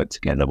 How do we work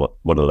together?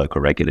 What do local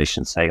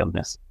regulations say on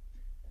this?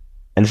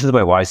 And this is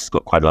where Wise has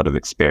got quite a lot of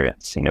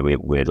experience.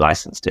 We're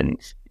licensed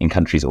in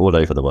countries all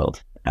over the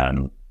world.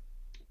 And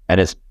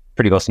it's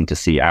pretty awesome to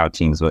see our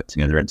teams work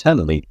together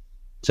internally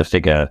to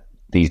figure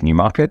these new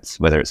markets,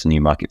 whether it's a new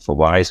market for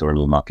Wise or a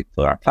new market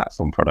for our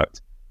platform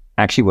product,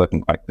 actually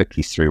working quite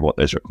quickly through what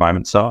those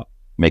requirements are,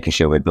 making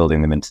sure we're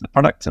building them into the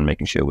product and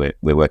making sure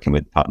we're working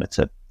with partner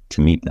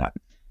to meet that.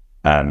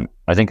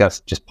 I think that's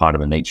just part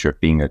of the nature of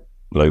being a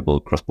global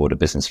cross-border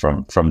business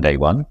from day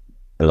one.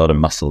 A lot of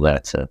muscle there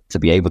to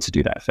be able to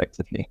do that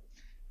effectively.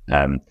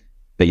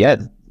 But yeah,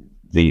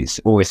 it's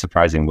always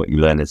surprising what you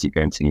learn as you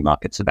go into new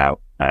markets about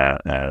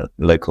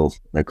local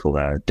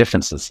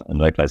differences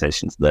and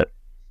localizations that,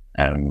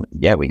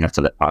 we have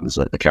to let partners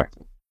let the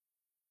character.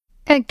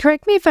 And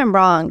correct me if I'm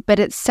wrong, but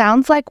it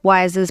sounds like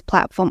Wise's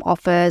platform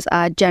offers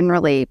are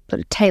generally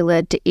sort of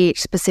tailored to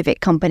each specific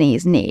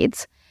company's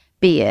needs,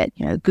 be it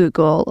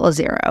Google or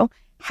Xero.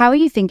 How are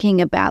you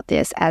thinking about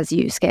this as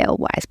you scale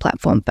Wise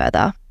platform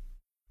further?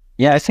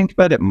 Yeah, I think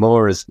about it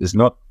more as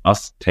not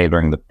us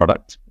tailoring the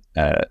product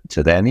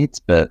to their needs,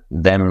 but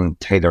them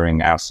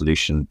tailoring our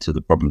solution to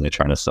the problem they're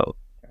trying to solve.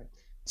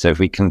 So if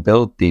we can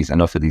build these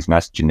and offer these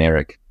nice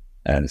generic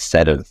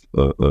set of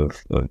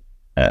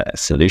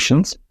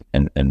solutions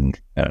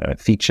and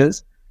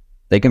features,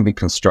 they can be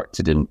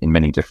constructed in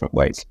many different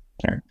ways.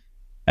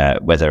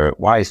 Whether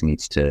Wise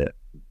needs to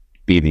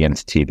be the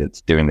entity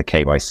that's doing the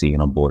KYC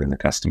and onboarding the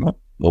customer,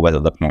 or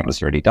whether the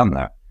partner's already done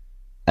that.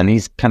 And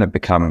these kind of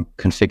become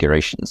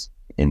configurations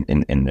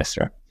in this.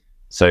 Right?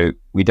 So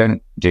we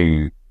don't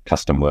do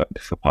custom work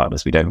for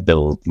partners. We don't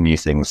build new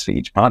things for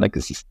each partner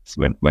because this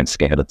won't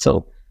scale at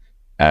all.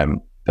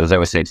 But as I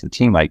always say to the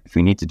team, like, if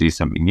we need to do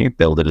something new,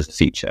 build it as a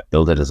feature,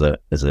 build it as a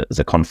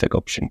config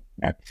option.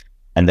 Right?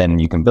 And then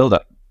you can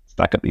start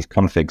stack up these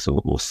configs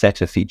or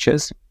set of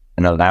features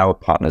and allow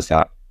partners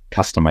that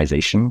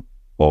customization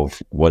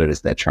of what it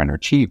is they're trying to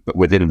achieve, but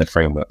within the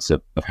frameworks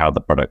of how the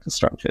product is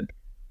structured,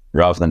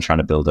 rather than trying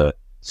to build a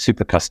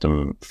super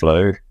custom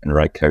flow and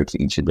write code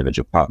to each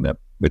individual partner,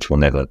 which will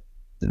never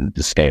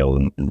scale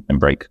and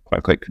break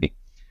quite quickly.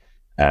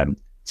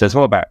 So it's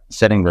all about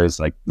setting those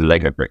like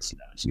Lego bricks,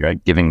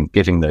 right?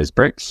 Giving those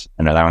bricks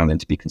and allowing them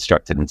to be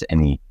constructed into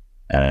any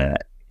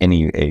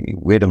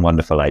weird and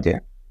wonderful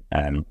idea.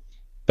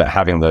 But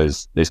having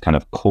those kind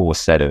of core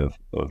set of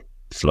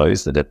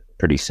flows that are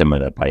pretty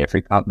similar by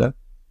every partner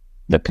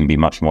that can be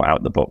much more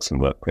out the box and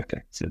work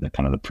quicker. So the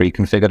kind of the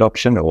pre-configured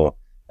option, or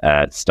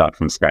start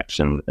from scratch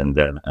and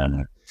then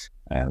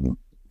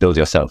build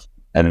yourself.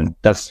 And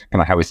that's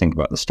kind of how we think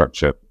about the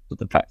structure of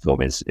the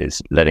platform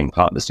is letting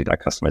partners do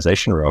that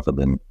customization rather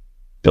than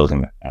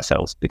building it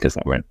ourselves, because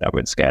that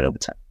won't scale over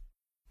time.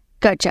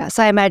 Gotcha.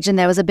 So I imagine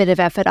there was a bit of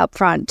effort up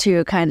front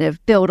to kind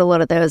of build a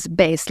lot of those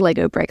base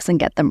Lego bricks and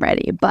get them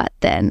ready. But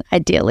then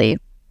ideally,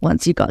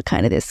 once you've got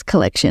kind of this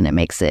collection, it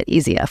makes it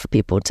easier for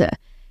people to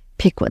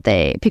pick what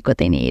they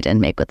need and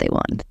make what they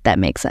want. That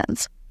makes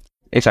sense.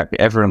 Exactly.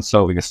 Everyone's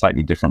solving a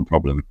slightly different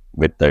problem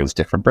with those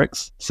different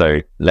bricks. So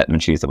let them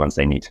choose the ones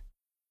they need.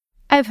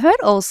 I've heard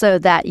also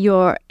that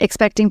you're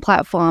expecting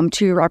platform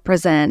to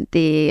represent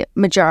the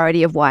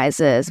majority of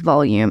Wise's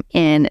volume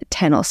in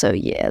 10 or so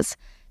years.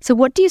 So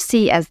what do you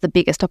see as the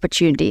biggest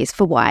opportunities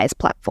for Wise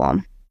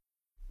platform?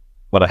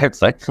 Well, I hope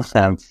so.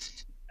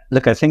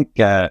 Look, I think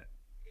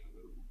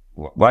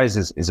Wise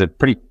is a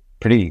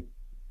pretty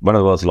one of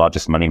the world's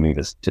largest money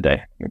movers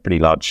today. A pretty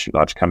large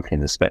company in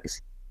the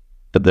space.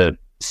 But the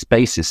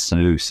space is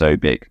so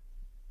big.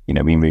 You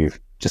know, we move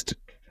just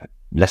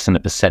less than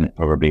 1%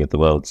 probably of the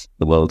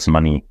world's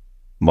money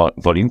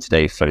volume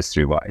today flows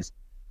through Wise,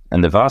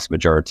 and the vast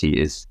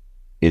majority is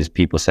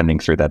people sending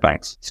through their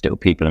banks. Still,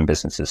 people and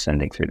businesses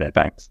sending through their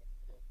banks.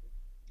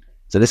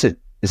 So this is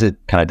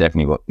kind of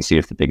definitely what we see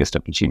as the biggest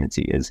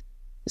opportunity is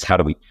how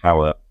do we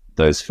power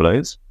those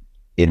flows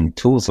in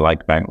tools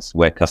like banks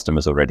where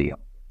customers already are.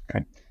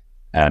 Right?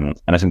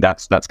 And I think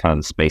that's kind of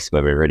the space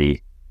where we're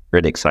really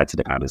excited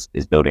about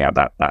is building out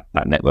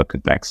that network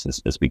of banks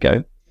as we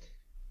go.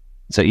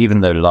 So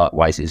even though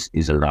Wise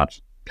is a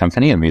large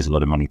company and moves a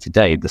lot of money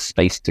today, the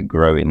space to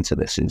grow into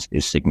this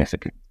is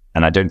significant.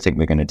 And I don't think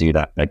we're going to do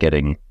that by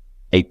getting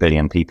 8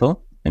 billion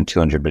people and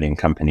 200 billion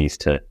companies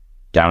to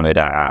download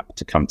our app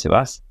to come to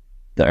us.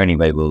 The only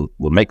way we'll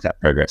make that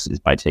progress is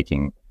by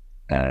taking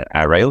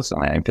our rails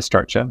and our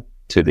infrastructure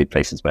to the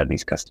places where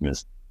these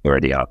customers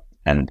already are.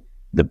 And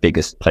the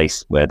biggest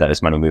place where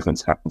those money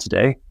movements happen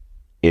today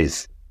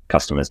is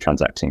customers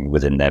transacting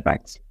within their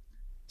banks.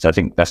 So I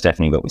think that's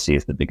definitely what we see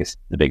as the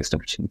biggest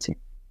opportunity.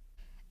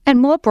 And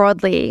more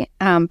broadly,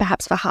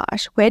 perhaps for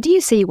Harsh, where do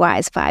you see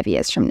Wise 5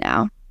 years from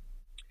now?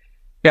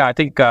 Yeah, I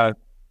think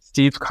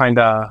Steve kind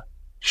of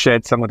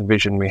shared some of the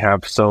vision we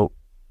have. So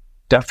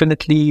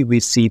definitely we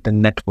see the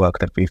network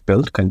that we've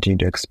built continue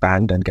to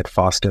expand and get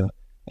faster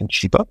and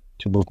cheaper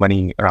to move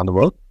money around the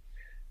world.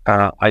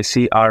 I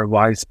see our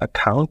Wise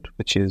account,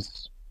 which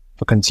is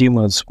for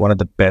consumers, one of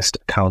the best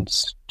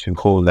accounts to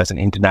hold as an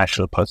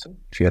international person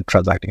if you're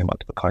transacting in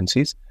multiple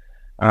currencies.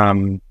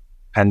 And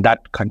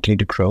that continue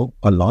to grow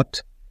a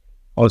lot.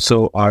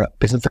 Also, our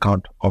business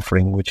account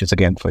offering, which is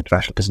again for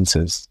international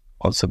businesses,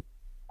 also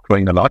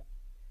growing a lot.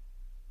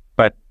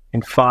 But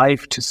in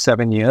 5 to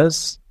 7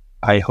 years,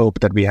 I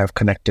hope that we have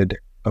connected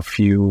a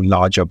few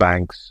larger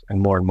banks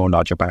and more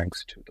larger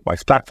banks to the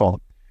Wise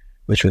platform,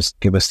 which will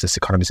give us this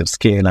economies of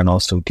scale and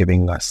also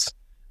giving us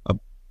a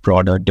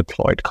broader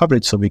deployed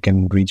coverage so we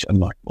can reach a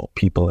lot more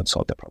people and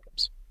solve their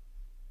problems.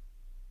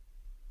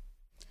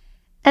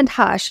 And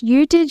Harsh,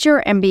 you did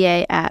your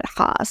MBA at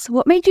Haas.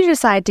 What made you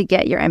decide to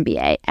get your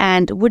MBA?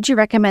 And would you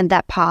recommend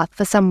that path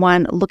for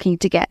someone looking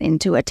to get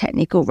into a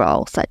technical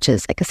role, such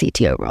as like a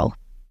CTO role?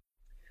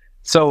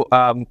 So,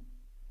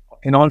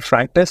 in all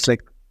frankness,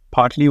 like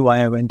partly why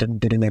I went and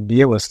did an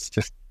MBA was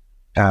just,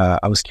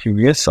 I was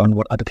curious on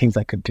what other things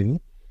I could do.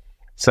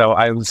 So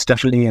I was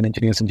definitely an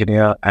engineer's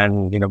engineer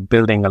and,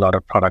 building a lot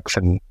of products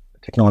and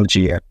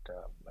technology at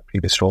my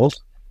previous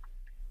roles.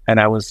 And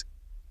I was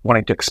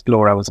wanting to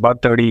explore. I was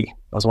about 30.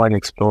 I was wanting to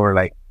explore,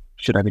 like,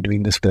 should I be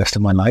doing this for the rest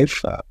of my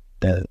life?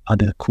 There are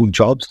other cool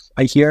jobs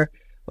I hear,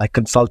 like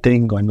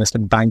consulting or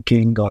investment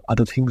banking or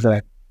other things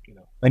that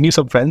I knew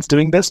some friends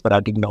doing this, but I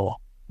didn't know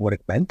what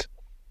it meant.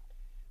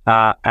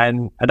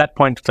 And at that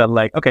point, felt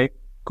like, okay,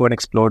 go and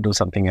explore, do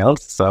something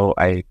else. So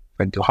I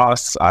went to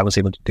Haas. I was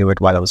able to do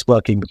it while I was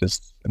working, which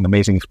was an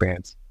amazing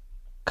experience.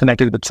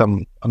 Connected with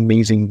some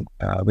amazing,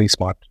 very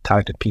smart,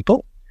 talented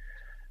people.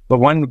 But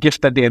one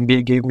gift that the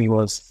MBA gave me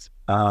was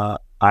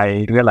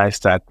I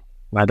realized that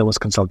neither was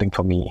consulting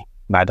for me,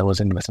 neither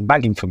was investment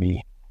banking for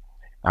me.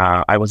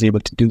 I was able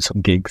to do some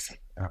gigs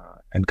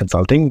and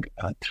consulting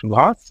through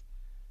Haas.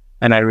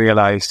 And I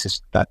realized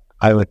just that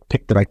I would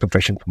pick the right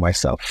profession for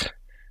myself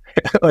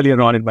earlier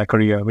on in my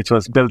career, which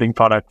was building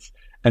products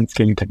and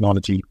scaling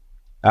technology.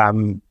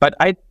 But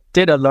I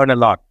did learn a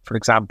lot. For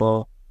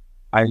example,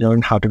 I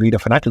learned how to read a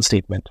financial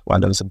statement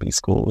while I was in B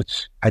school,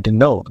 which I didn't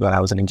know when I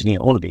was an engineer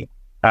only.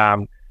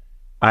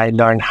 I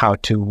learned how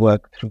to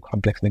work through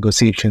complex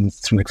negotiations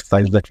through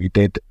exercises that we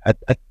did at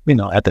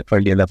the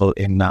earlier level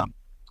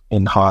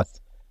in Haas.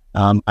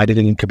 I did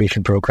an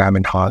incubation program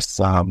in Haas,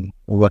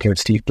 working with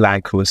Steve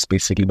Blank, who was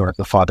basically known as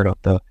the father of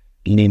the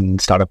lean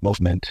startup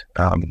movement,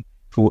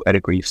 who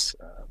Eric Ries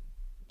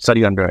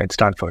studied under at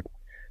Stanford.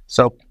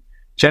 So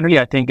generally,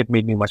 I think it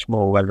made me much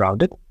more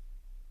well-rounded.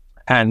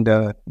 And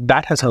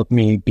that has helped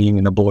me being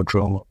in a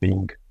boardroom,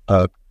 being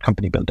a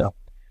company builder,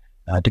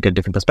 to get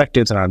different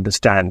perspectives and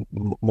understand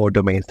more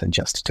domains than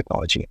just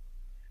technology.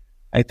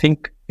 I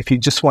think if you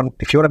want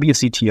to be a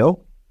CTO,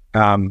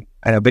 and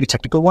a very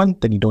technical one,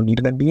 then you don't need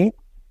an MBA.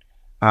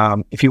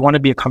 If you want to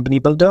be a company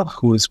builder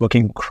who is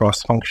working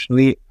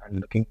cross-functionally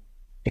and looking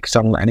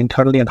external and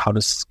internally on how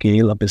to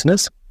scale a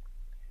business,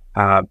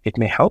 it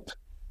may help.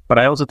 But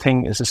I also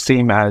think it's the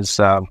same as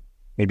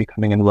maybe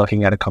coming and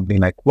working at a company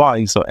like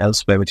Wise or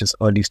elsewhere, which is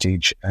early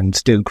stage and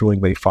still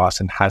growing very fast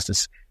and has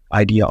this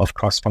idea of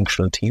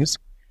cross-functional teams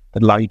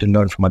that allow you to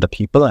learn from other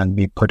people and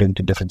be put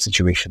into different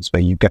situations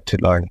where you get to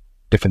learn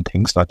different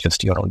things, not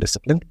just your own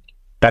discipline.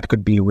 That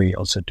could be a way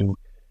also to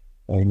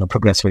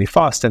progress very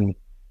fast and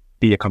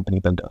be a company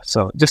builder.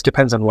 So it just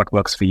depends on what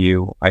works for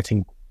you. I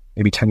think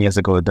maybe 10 years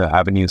ago, the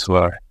avenues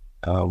were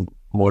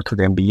more through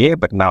the MBA,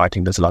 but now I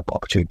think there's a lot of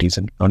opportunities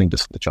in learning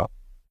this for the job.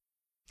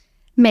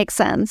 Makes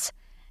sense.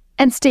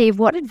 And Steve,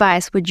 what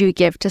advice would you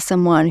give to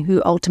someone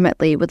who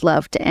ultimately would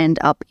love to end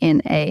up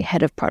in a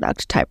head of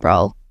product type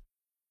role?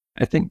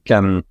 I think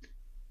one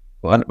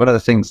of the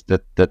things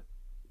that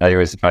I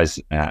always advise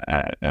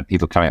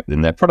people coming up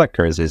in their product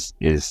careers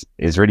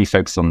is really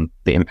focus on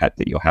the impact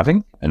that you're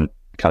having and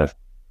kind of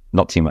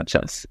not too much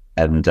else.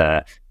 And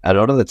a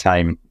lot of the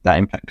time, that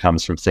impact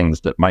comes from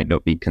things that might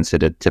not be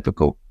considered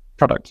typical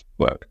product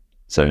work.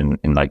 So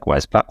in like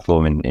Wise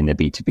Platform, in the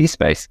B2B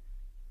space,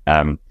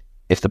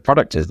 if the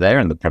product is there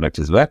and the product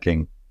is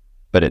working,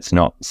 but it's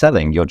not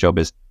selling, your job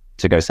is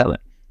to go sell it,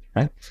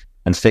 right?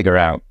 And figure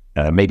out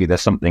maybe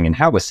there's something in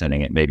how we're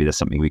selling it. Maybe there's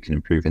something we can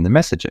improve in the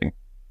messaging.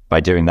 By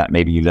doing that,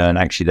 maybe you learn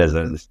actually there's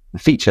a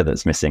feature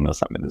that's missing or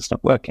something that's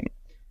not working.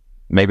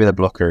 Maybe the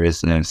blocker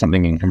is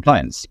something in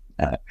compliance.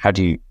 How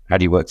do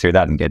you work through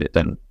that and get it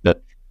done?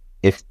 But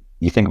if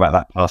you think about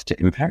that path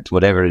to impact,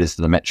 whatever it is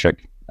the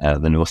metric,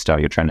 the North Star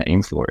you're trying to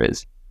aim for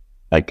is,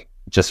 like,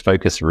 just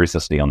focus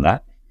ruthlessly on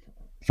that.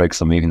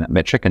 Focus on moving that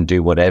metric and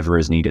do whatever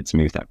is needed to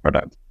move that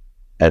product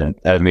and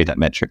move that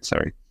metric,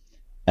 sorry.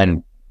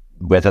 And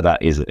whether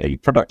that is a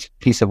product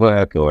piece of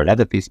work or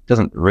another piece,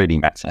 doesn't really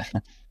matter.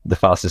 The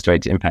fastest way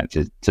to impact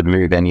is to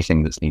move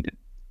anything that's needed.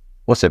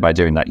 Also, by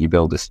doing that, you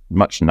build this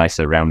much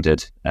nicer,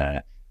 rounded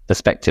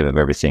perspective of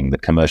everything, the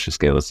commercial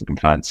skills, the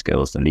compliance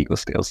skills, the legal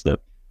skills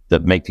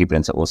that make people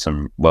into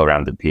awesome,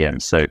 well-rounded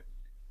PMs. So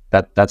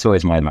that's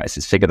always my advice,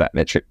 is figure that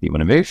metric you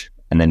want to move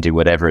and then do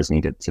whatever is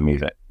needed to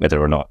move it,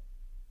 whether or not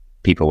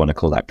people want to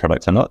call that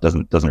product or not,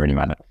 doesn't really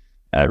matter.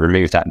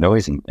 Remove that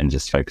noise and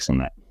just focus on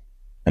that.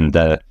 And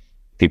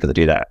people that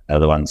do that are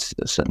the ones,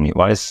 certainly at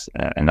Wise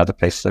and other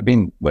places I've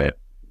been, where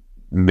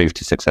move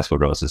to successful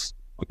roles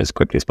as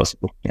quickly as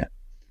possible. Yeah.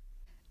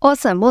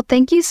 Awesome. Well,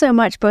 thank you so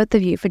much, both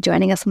of you, for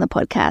joining us on the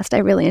podcast. I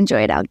really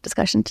enjoyed our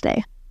discussion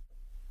today.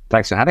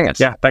 Thanks for having us.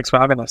 Yeah, thanks for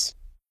having us.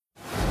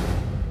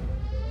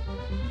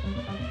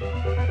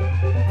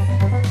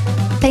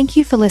 Thank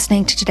you for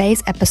listening to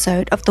today's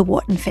episode of the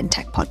Wharton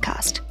FinTech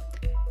Podcast.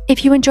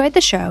 If you enjoyed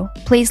the show,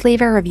 please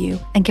leave a review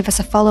and give us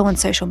a follow on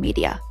social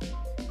media.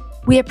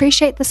 We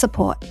appreciate the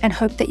support and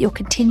hope that you'll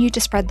continue to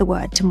spread the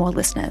word to more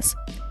listeners.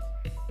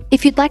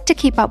 If you'd like to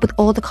keep up with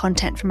all the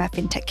content from our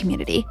FinTech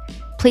community,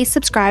 please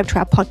subscribe to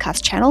our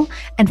podcast channel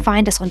and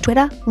find us on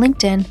Twitter,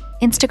 LinkedIn,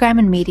 Instagram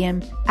and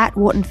Medium at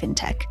Wharton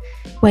FinTech,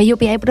 where you'll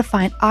be able to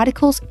find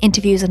articles,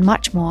 interviews and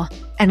much more,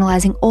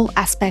 analysing all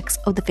aspects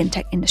of the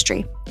FinTech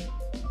industry.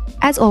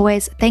 As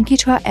always, thank you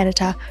to our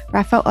editor,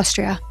 Rafael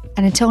Austria,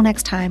 and until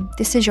next time,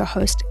 this is your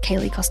host,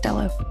 Kaylee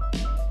Costello.